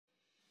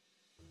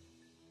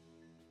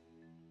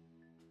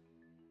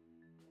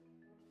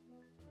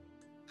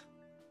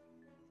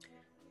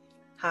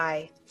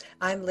Hi,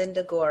 I'm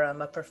Linda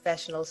Gorham, a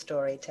professional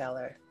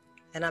storyteller,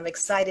 and I'm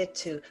excited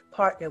to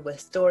partner with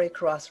Story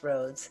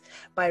Crossroads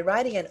by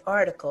writing an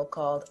article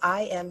called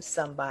I Am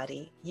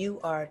Somebody, You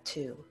Are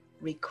Too.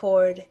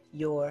 Record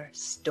your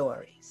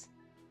stories.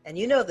 And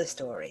you know the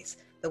stories,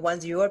 the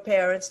ones your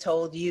parents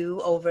told you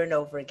over and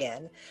over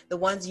again, the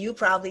ones you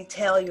probably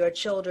tell your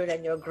children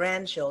and your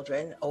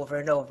grandchildren over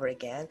and over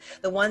again,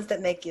 the ones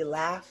that make you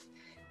laugh,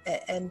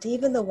 and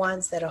even the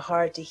ones that are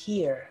hard to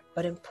hear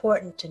but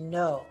important to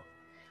know.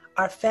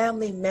 Our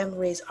family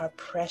memories are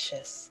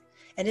precious,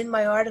 and in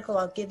my article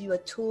I'll give you a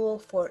tool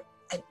for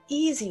an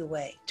easy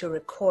way to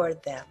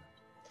record them.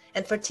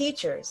 And for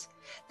teachers,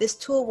 this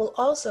tool will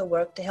also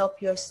work to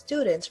help your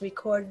students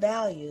record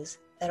values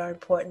that are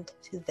important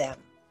to them.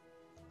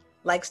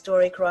 Like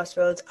Story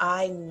Crossroads,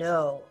 I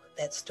know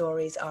that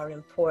stories are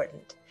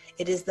important.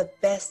 It is the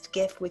best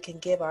gift we can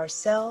give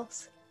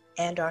ourselves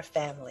and our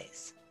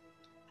families.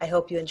 I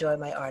hope you enjoy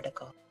my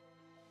article.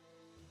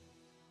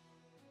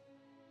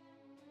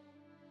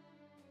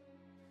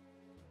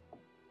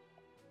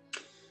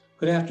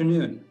 Good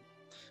afternoon.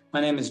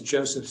 My name is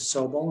Joseph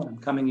Sobel, and I'm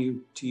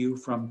coming to you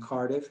from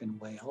Cardiff in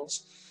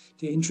Wales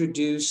to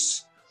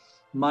introduce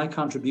my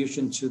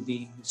contribution to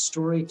the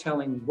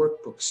storytelling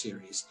workbook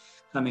series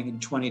coming in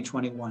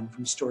 2021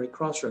 from Story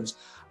Crossroads.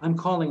 I'm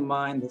calling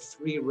mine the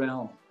three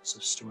realms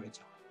of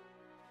storytelling.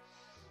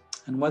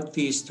 And what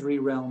these three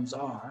realms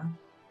are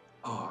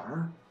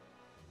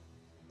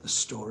the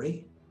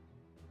story,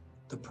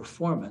 the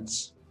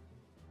performance,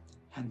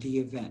 and the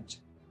event.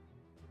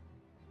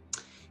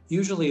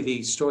 Usually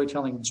the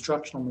storytelling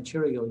instructional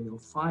material you'll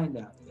find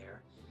out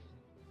there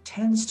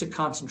tends to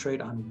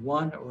concentrate on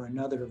one or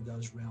another of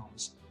those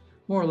realms,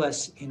 more or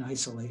less in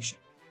isolation,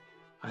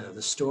 either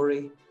the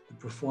story, the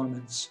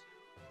performance,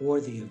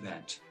 or the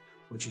event,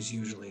 which is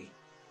usually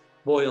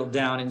boiled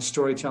down in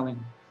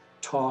storytelling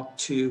talk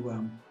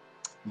to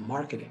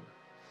marketing.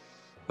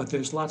 But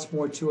there's lots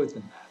more to it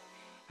than that.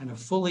 And a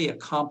fully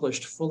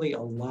accomplished, fully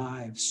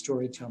alive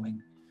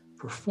storytelling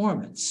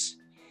performance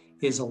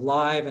is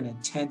alive and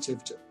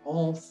attentive to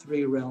all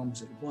three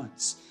realms at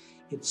once.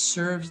 It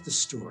serves the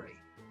story,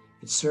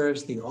 it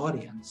serves the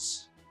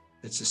audience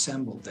that's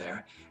assembled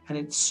there, and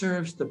it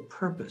serves the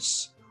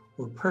purpose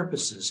or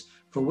purposes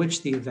for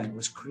which the event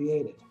was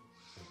created.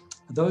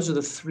 Those are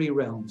the three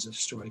realms of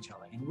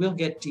storytelling, and we'll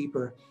get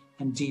deeper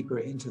and deeper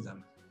into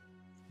them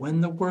when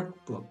the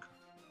workbook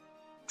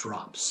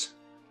drops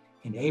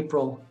in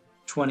April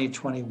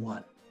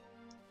 2021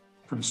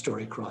 from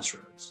Story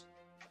Crossroads.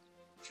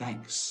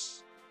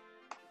 Thanks.